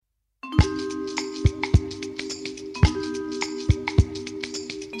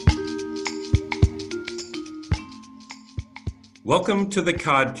Welcome to the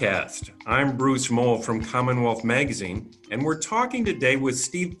Codcast. I'm Bruce Moll from CommonWealth Magazine, and we're talking today with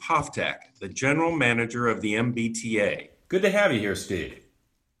Steve Poftak, the General Manager of the MBTA. Good to have you here, Steve.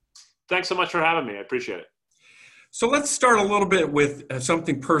 Thanks so much for having me. I appreciate it. So let's start a little bit with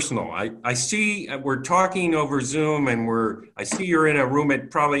something personal. I see we're talking over Zoom, and I see you're in a room at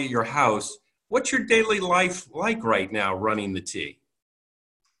probably your house. What's your daily life like right now running the T?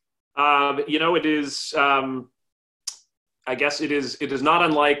 It is. I guess it is not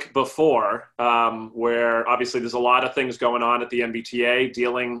unlike before, where obviously there's a lot of things going on at the MBTA.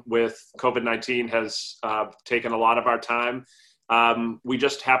 Dealing with COVID-19 has taken a lot of our time. We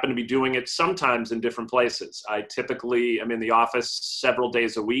just happen to be doing it sometimes in different places. I typically am in the office several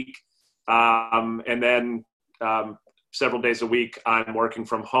days a week, and then several days a week I'm working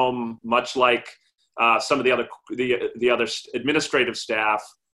from home, much like some of the other administrative staff.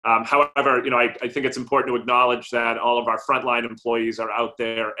 However, I think it's important to acknowledge that all of our frontline employees are out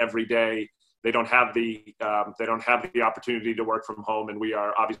there every day. They don't have the opportunity to work from home, and we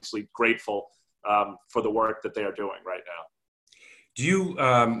are obviously grateful for the work that they are doing right now. Do you,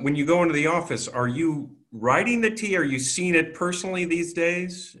 when you go into the office, are you writing the T? Are you seeing it personally these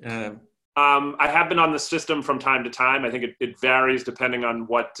days? I have been on the system from time to time. I think it varies depending on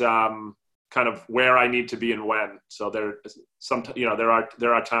what kind of where I need to be and when. So there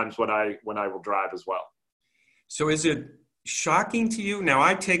are times when I will drive as well. So is it shocking to you? Now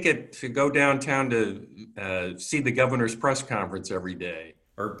I take it to go downtown to see the governor's press conference every day,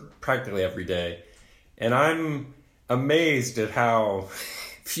 or practically every day, and I'm amazed at how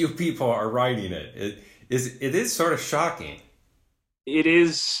few people are writing it. It is sort of shocking. It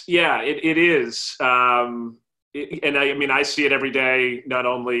is, yeah, it is. I see it every day, not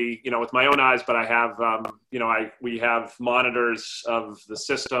only, with my own eyes, but I have, we have monitors of the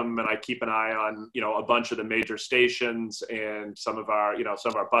system, and I keep an eye on, a bunch of the major stations and some of our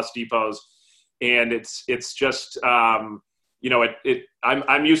bus depots. And it's just, I'm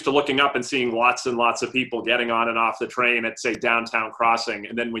used to looking up and seeing lots and lots of people getting on and off the train at, say, downtown crossing.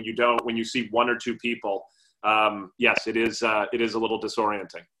 And then when you see one or two people, yes, it is a little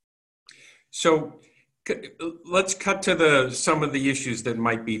disorienting. So let's cut to some of the issues that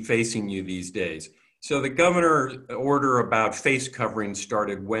might be facing you these days. So the governor order about face covering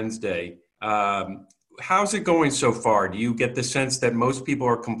started Wednesday. How's it going so far? Do you get the sense that most people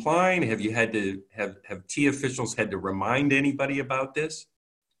are complying? Have you had to have T officials had to remind anybody about this?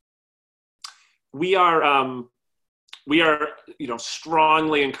 We are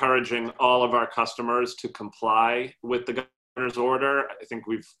strongly encouraging all of our customers to comply with the governor's order. I think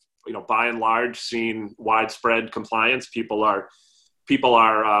we've by and large seen widespread compliance. People are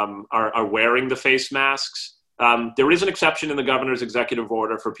wearing the face masks. There is an exception in the governor's executive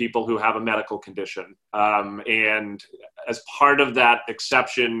order for people who have a medical condition. And as part of that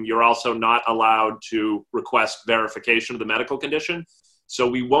exception, you're also not allowed to request verification of the medical condition. So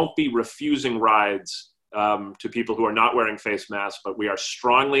we won't be refusing rides to people who are not wearing face masks, but we are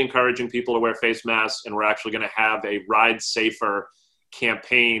strongly encouraging people to wear face masks. And we're actually going to have a Ride Safer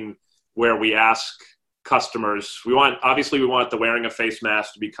campaign where we ask customers, we want the wearing of face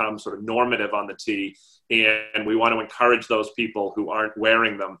masks to become sort of normative on the T, and we want to encourage those people who aren't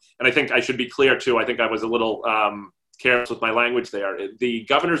wearing them. And I think I should be clear too, I think I was a little careless with my language there. The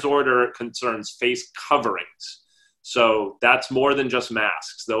governor's order concerns face coverings. So that's more than just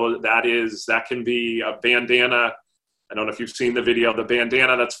masks, though. That can be a bandana. I don't know if you've seen the video, the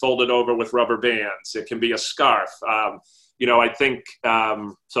bandana that's folded over with rubber bands. It can be a scarf. I think,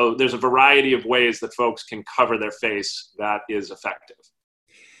 so there's a variety of ways that folks can cover their face that is effective.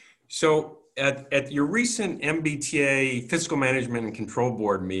 So at your recent MBTA Fiscal Management and Control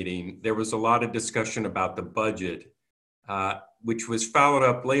Board meeting, there was a lot of discussion about the budget, which was followed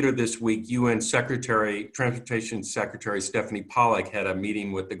up later this week. UN Transportation Secretary Stephanie Pollack had a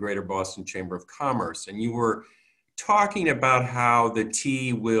meeting with the Greater Boston Chamber of Commerce, and you were talking about how the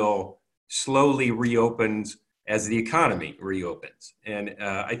T will slowly reopen as the economy reopens. And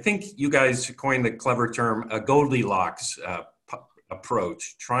I think you guys coined the clever term, a Goldilocks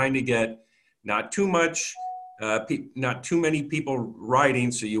approach, trying to get not too many people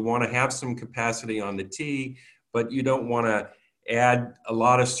riding, so you want to have some capacity on the T, but you don't want to add a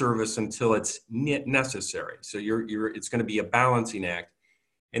lot of service until it's necessary. So it's going to be a balancing act.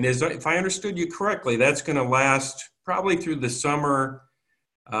 And if I understood you correctly, that's going to last probably through the summer,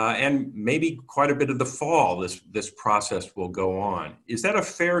 and maybe quite a bit of the fall. This process will go on. Is that a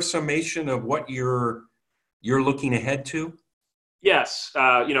fair summation of what you're looking ahead to? Yes,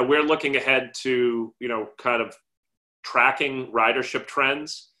 we're looking ahead to kind of tracking ridership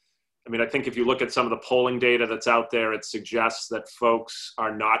trends. I mean, I think if you look at some of the polling data that's out there, it suggests that folks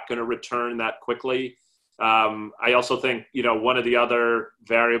are not going to return that quickly. I also think, one of the other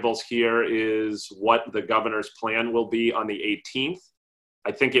variables here is what the governor's plan will be on the 18th.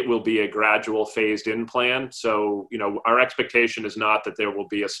 I think it will be a gradual phased in plan. So, our expectation is not that there will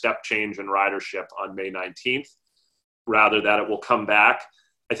be a step change in ridership on May 19th, rather that it will come back.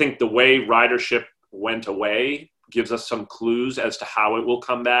 I think the way ridership went away gives us some clues as to how it will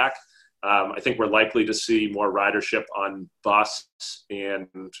come back. I think we're likely to see more ridership on bus and,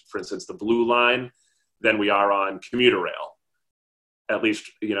 for instance, the Blue Line than we are on commuter rail. At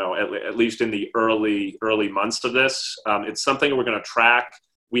least, at least in the early months of this. It's something we're going to track.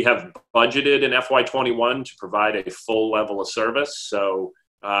 We have budgeted in FY21 to provide a full level of service. So,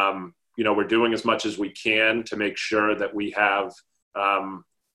 we're doing as much as we can to make sure that we have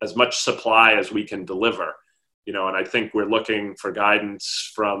as much supply as we can deliver. And I think we're looking for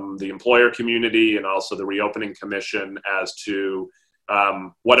guidance from the employer community and also the Reopening Commission as to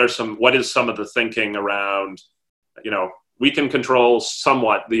what is some of the thinking around, we can control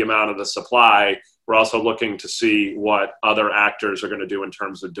somewhat the amount of the supply. We're also looking to see what other actors are going to do in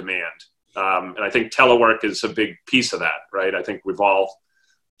terms of demand. And I think telework is a big piece of that, right? I think we've all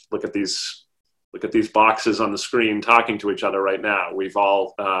look at these boxes on the screen talking to each other right now. We've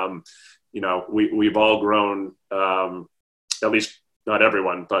all, we've all grown, at least not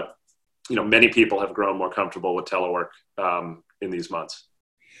everyone, but, many people have grown more comfortable with telework in these months.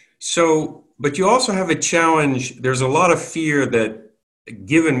 So, but you also have a challenge. There's a lot of fear that,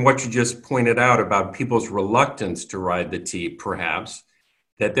 given what you just pointed out about people's reluctance to ride the T, perhaps,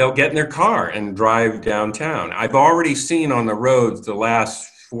 that they'll get in their car and drive downtown. I've already seen on the roads the last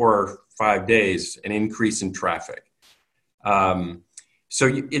 4 or 5 days an increase in traffic. So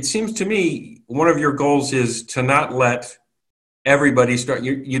it seems to me one of your goals is to not let everybody start.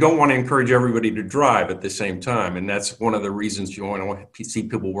 You don't want to encourage everybody to drive at the same time. And that's one of the reasons you want to see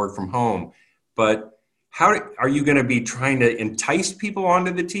people work from home. But how are you going to be trying to entice people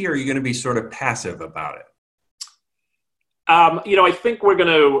onto the T, or are you going to be sort of passive about it? I think we're going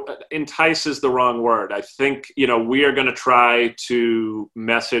to, entice is the wrong word. I think, we are going to try to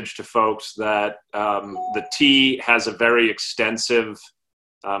message to folks that the T has a very extensive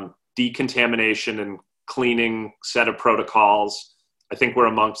decontamination and cleaning set of protocols. I think we're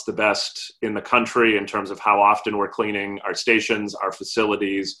amongst the best in the country in terms of how often we're cleaning our stations, our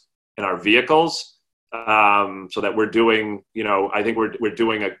facilities, and our vehicles. So that we're doing, I think we're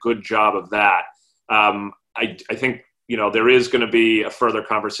doing a good job of that. I think, there is going to be a further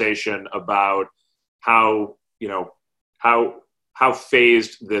conversation about how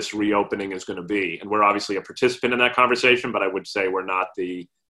phased this reopening is going to be. And we're obviously a participant in that conversation, but I would say we're not the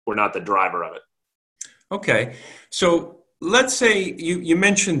driver of it. Okay. So let's say you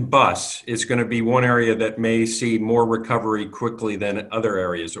mentioned bus is going to be one area that may see more recovery quickly than other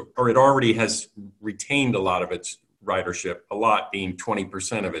areas, or it already has retained a lot of its ridership, a lot being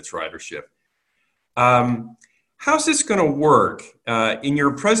 20% of its ridership. How's this going to work? In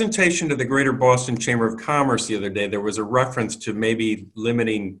your presentation to the Greater Boston Chamber of Commerce the other day, there was a reference to maybe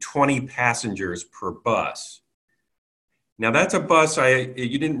limiting 20 passengers per bus. Now that's a bus,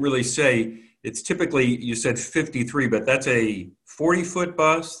 you didn't really say, it's typically, you said 53, but that's a 40-foot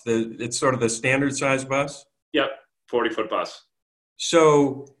bus? It's sort of the standard size bus? Yep, 40-foot bus.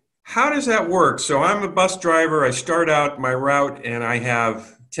 So how does that work? So I'm a bus driver, I start out my route and I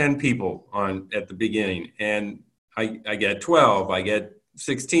have 10 people on at the beginning, and I get 12, I get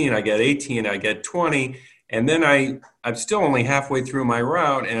 16, I get 18, I get 20, and then I'm still only halfway through my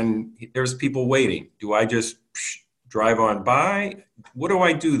route and there's people waiting. Do I just drive on by? What do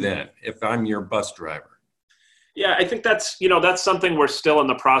I do then if I'm your bus driver? Yeah, I think that's something we're still in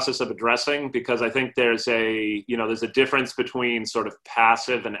the process of addressing, because I think there's a difference between sort of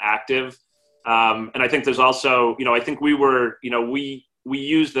passive and active. And I think there's also, I think we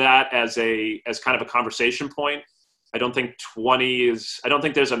use that as kind of a conversation point. I don't think 20 I don't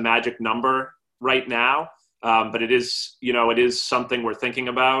think there's a magic number right now, but it is something we're thinking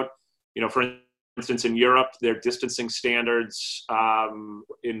about. For instance, in Europe, their distancing standards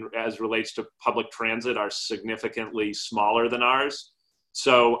as relates to public transit are significantly smaller than ours.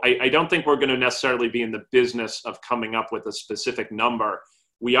 So I don't think we're going to necessarily be in the business of coming up with a specific number.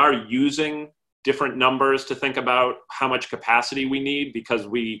 We are using different numbers to think about how much capacity we need, because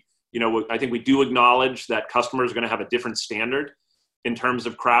I think we do acknowledge that customers are going to have a different standard in terms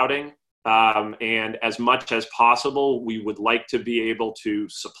of crowding. And as much as possible, we would like to be able to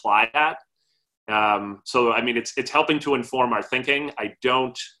supply that. So, I mean, it's helping to inform our thinking. I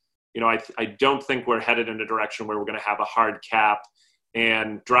don't think we're headed in a direction where we're going to have a hard cap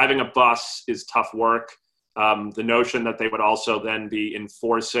And driving a bus is tough work. The notion that they would also then be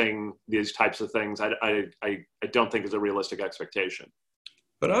enforcing these types of things, I don't think is a realistic expectation.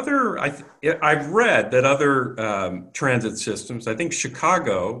 But I've read that other transit systems, I think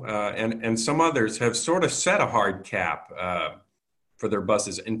Chicago and some others have sort of set a hard cap for their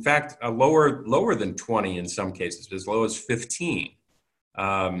buses. In fact, a lower than 20 in some cases, as low as 15.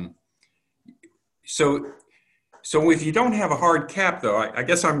 So if you don't have a hard cap, though, I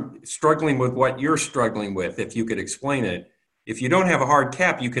guess I'm struggling with what you're struggling with, if you could explain it. If you don't have a hard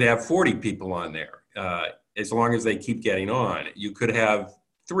cap, you could have 40 people on there, as long as they keep getting on. You could have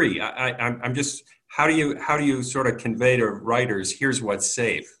 3. I'm just, how do you sort of convey to writers, here's what's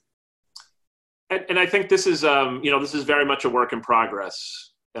safe? And I think this is, this is very much a work in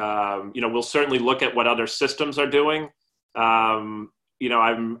progress. We'll certainly look at what other systems are doing.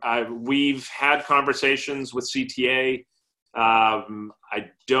 We've had conversations with CTA. I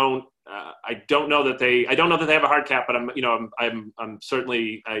don't know that they have a hard cap, but I'm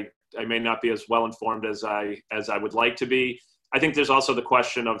certainly, I may not be as well informed as I would like to be. I think there's also the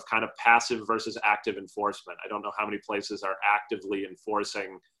question of kind of passive versus active enforcement. I don't know how many places are actively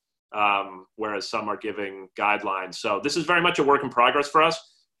enforcing, whereas some are giving guidelines. So this is very much a work in progress for us.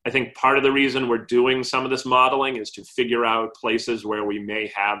 I think part of the reason we're doing some of this modeling is to figure out places where we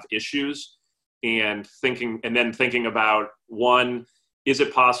may have issues and then thinking about, 1, is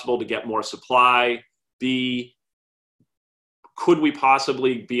it possible to get more supply? B, could we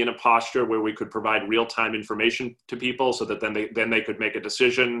possibly be in a posture where we could provide real-time information to people so that then they could make a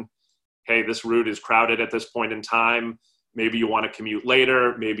decision? Hey, this route is crowded at this point in time. Maybe you want to commute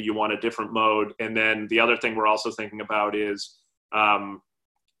later. Maybe you want a different mode. And then the other thing we're also thinking about is,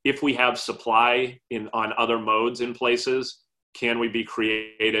 if we have supply on other modes in places, can we be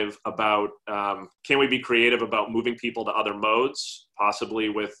creative about moving people to other modes, possibly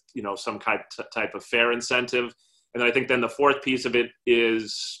with some type of fare incentive? And I think then the fourth piece of it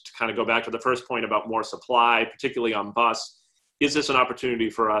is to kind of go back to the first point about more supply, particularly on bus. Is this an opportunity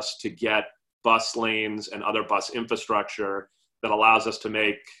for us to get bus lanes and other bus infrastructure that allows us to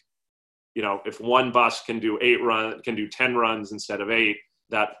make, if one bus can do 10 runs instead of 8,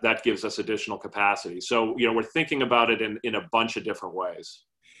 that gives us additional capacity. So, we're thinking about it in a bunch of different ways.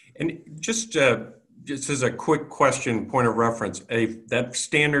 And just as a quick question, point of reference, that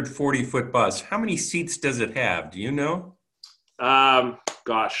standard 40-foot bus, how many seats does it have? Do you know?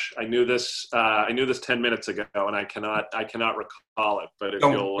 Gosh, I knew this 10 minutes ago, and I cannot recall it. But if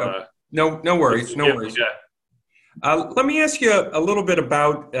no worries. Yeah. Let me ask you a little bit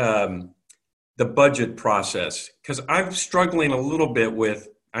about the budget process, because I'm struggling a little bit with.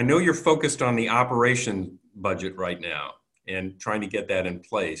 I know you're focused on the operation budget right now and trying to get that in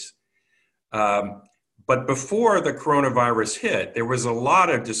place. But before the coronavirus hit, there was a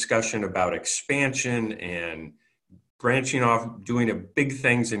lot of discussion about expansion and branching off, doing big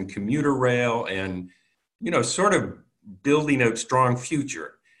things in commuter rail and, sort of building a strong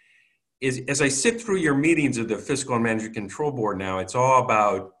future. As I sit through your meetings of the Fiscal and Management Control Board now, it's all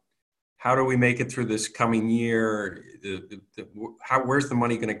about how do we make it through this coming year? Where's the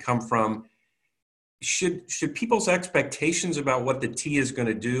money going to come from? Should people's expectations about what the T is going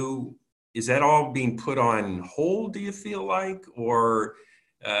to do, is that all being put on hold, do you feel like? Or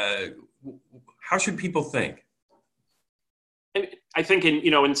how should people think? I think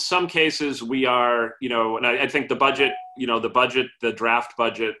in some cases we are, and I think the budget, the draft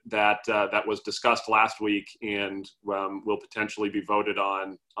budget that was discussed last week and will potentially be voted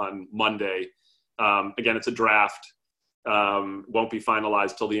on Monday. Again, it's a draft, won't be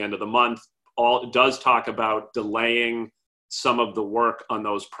finalized till the end of the month. It does talk about delaying some of the work on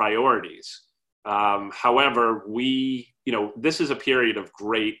those priorities. However, this is a period of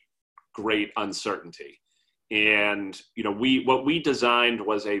great uncertainty. And, what we designed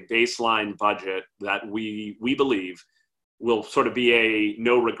was a baseline budget that we believe will sort of be a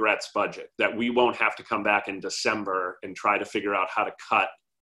no regrets budget, that we won't have to come back in December and try to figure out how to cut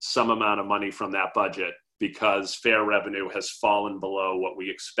some amount of money from that budget because fare revenue has fallen below what we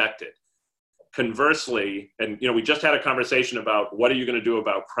expected. Conversely, and, we just had a conversation about what are you going to do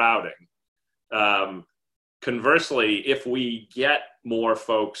about crowding? Conversely, if we get more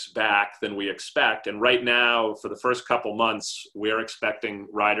folks back than we expect, and right now for the first couple months, we're expecting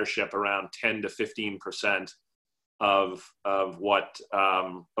ridership around 10 to 15% of what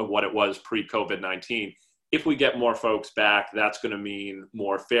it was pre-COVID-19. If we get more folks back, that's going to mean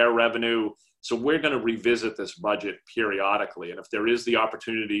more fare revenue. So we're going to revisit this budget periodically. And if there is the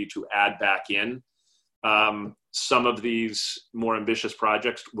opportunity to add back in some of these more ambitious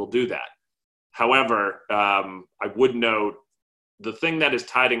projects, we'll do that. However, I would note the thing that is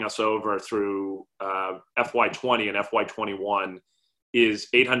tiding us over through FY20 and FY21 is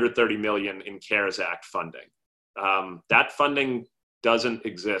 $830 million in CARES Act funding. That funding doesn't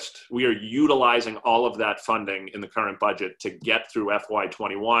exist. We are utilizing all of that funding in the current budget to get through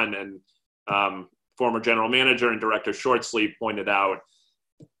FY21. And former general manager and director Shortsleeve pointed out,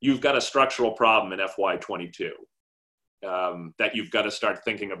 you've got a structural problem in FY22 that you've got to start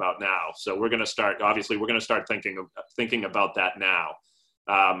thinking about now. So we're going to start thinking about that now.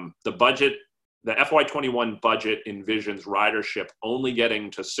 The FY21 budget envisions ridership only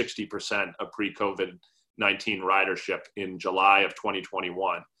getting to 60% of pre-COVID-19 ridership in July of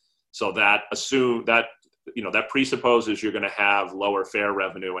 2021. So that presupposes you're going to have lower fare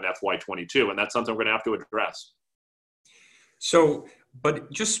revenue in FY22, and that's something we're going to have to address. So,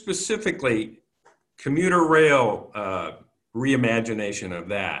 but just specifically, commuter rail reimagination of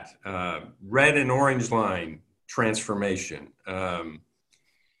that, red and orange line transformation,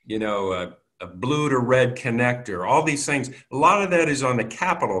 a blue to red connector, all these things. A lot of that is on the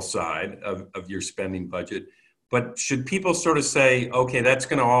capital side of your spending budget. But should people sort of say, okay, that's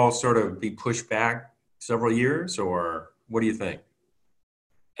going to all sort of be pushed back several years, or what do you think?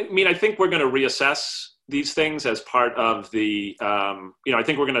 I mean, I think we're going to reassess these things as part of the, I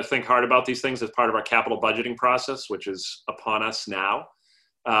think we're going to think hard about these things as part of our capital budgeting process, which is upon us now.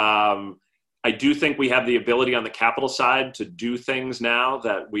 I do think we have the ability on the capital side to do things now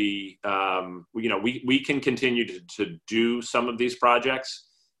that we can continue to do some of these projects.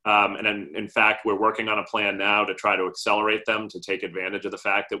 And in fact, we're working on a plan now to try to accelerate them to take advantage of the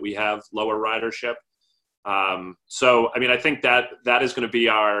fact that we have lower ridership. So, I mean, I think that's going to be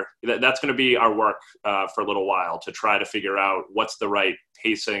our work for a little while to try to figure out what's the right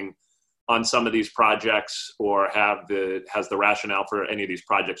pacing on some of these projects, or has the rationale for any of these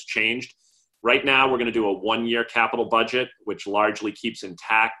projects changed. Right now, we're going to do a 1-year capital budget, which largely keeps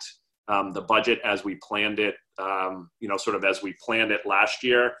intact the budget as we planned it, sort of as we planned it last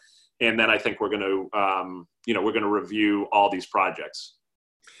year. And then I think we're going to review all these projects.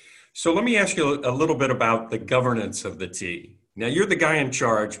 So let me ask you a little bit about the governance of the T. Now, you're the guy in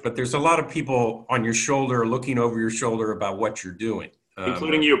charge, but there's a lot of people on your shoulder looking over your shoulder about what you're doing.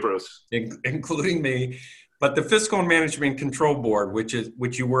 Including you, Bruce. Including me. But the Fiscal Management Control Board, which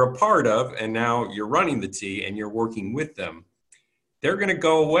you were a part of, and now you're running the T and you're working with them, they're going to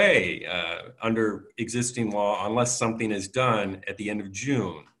go away under existing law unless something is done at the end of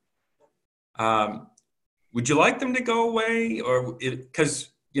June. Would you like them to go away? Or because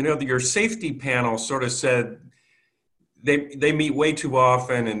your safety panel sort of said they meet way too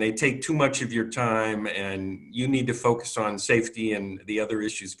often and they take too much of your time, and you need to focus on safety and the other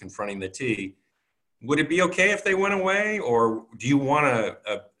issues confronting the T. Would it be okay if they went away, or do you want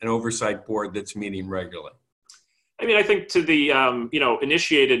an oversight board that's meeting regularly? I mean, I think to the,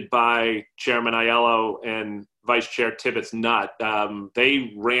 initiated by Chairman Aiello and Vice Chair Tibbetts-Nutt,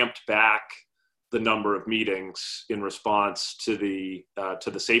 they ramped back the number of meetings in response to the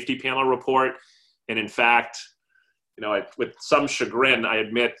safety panel report. And in fact, with some chagrin, I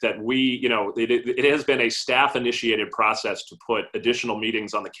admit that it has been a staff-initiated process to put additional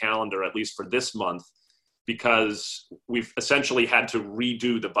meetings on the calendar, at least for this month, because we've essentially had to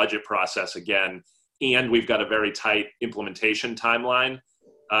redo the budget process again, and we've got a very tight implementation timeline.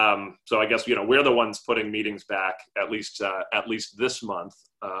 So I guess, we're the ones putting meetings back, at least this month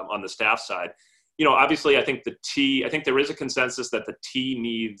on the staff side. Obviously, I think there is a consensus that the T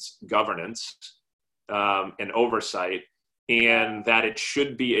needs governance and oversight, and that it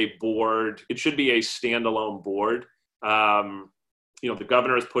should be a board. It should be a standalone board. The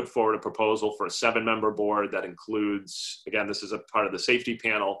governor has put forward a proposal for a 7-member board that includes, again, this is a part of the safety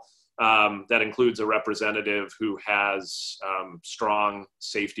panel, that includes a representative who has strong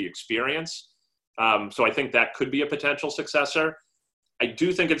safety experience. So I think that could be a potential successor. I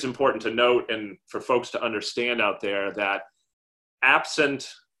do think it's important to note, and for folks to understand out there, that absent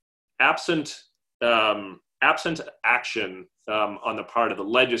action on the part of the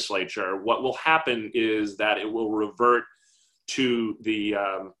legislature, what will happen is that it will revert to the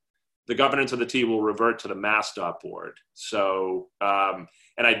governance of the T will revert to the MassDOT board. So, and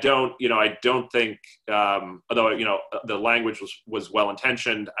I don't think, although, the language was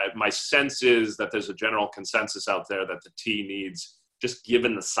well-intentioned, my sense is that there's a general consensus out there that the T needs, just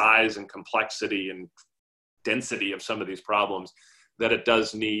given the size and complexity and density of some of these problems, that it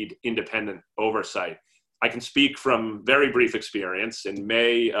does need independent oversight. I can speak from very brief experience. In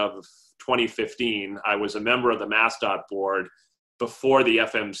May of 2015, I was a member of the MassDOT board before the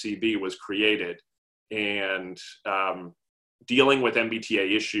FMCB was created, and dealing with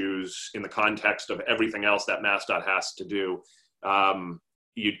MBTA issues in the context of everything else that MassDOT has to do,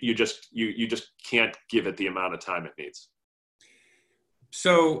 you just can't give it the amount of time it needs.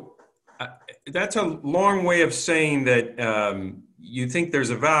 So that's a long way of saying that you think there's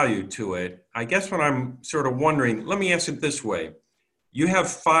a value to it. I guess what I'm sort of wondering, let me ask it this way. You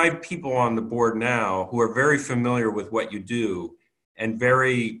have 5 people on the board now who are very familiar with what you do and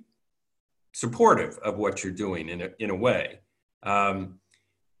very supportive of what you're doing in a way.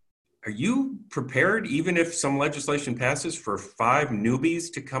 Are you prepared, even if some legislation passes, for 5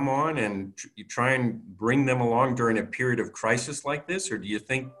 newbies to come on and try and bring them along during a period of crisis like this? Or do you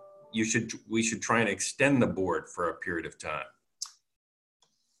think we should try and extend the board for a period of time?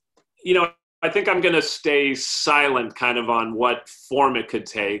 I think I'm going to stay silent kind of on what form it could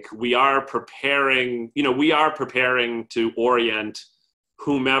take. We are preparing to orient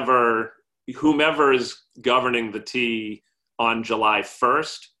whomever is governing the T on July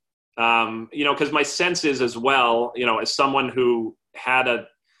 1st. Because my sense is as well, as someone who had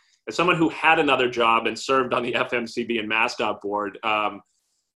another job and served on the FMCB and MassDOT board,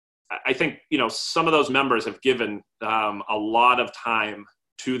 I think, some of those members have given a lot of time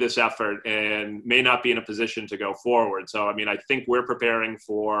to this effort and may not be in a position to go forward. So, I think we're preparing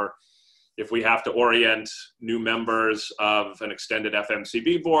for if we have to orient new members of an extended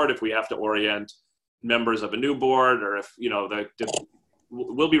FMCB board, if we have to orient members of a new board, or if,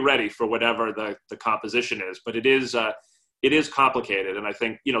 we'll be ready for whatever the composition is. But it is complicated. And I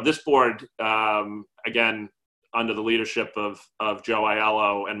think, this board, again, under the leadership of Joe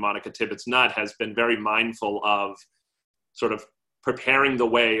Aiello and Monica Tibbetts-Nutt, has been very mindful of sort of preparing the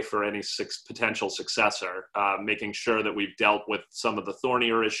way for any potential successor, making sure that we've dealt with some of the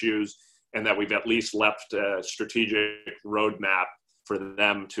thornier issues and that we've at least left a strategic roadmap for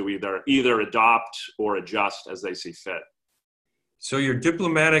them to either adopt or adjust as they see fit. So you're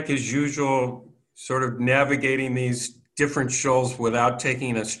diplomatic as usual, sort of navigating these different shoals without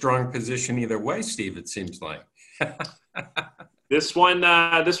taking a strong position either way, Steve, it seems like. This one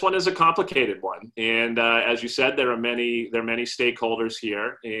is a complicated one, and as you said, there are many stakeholders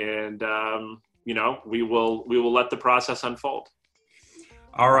here, and we will let the process unfold.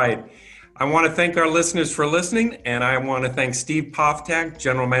 All right, I want to thank our listeners for listening, and I want to thank Steve Poftak,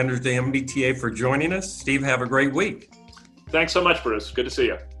 General Manager of the MBTA, for joining us. Steve, have a great week. Thanks so much, Bruce. Good to see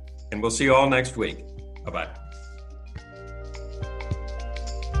you. And we'll see you all next week. Bye-bye.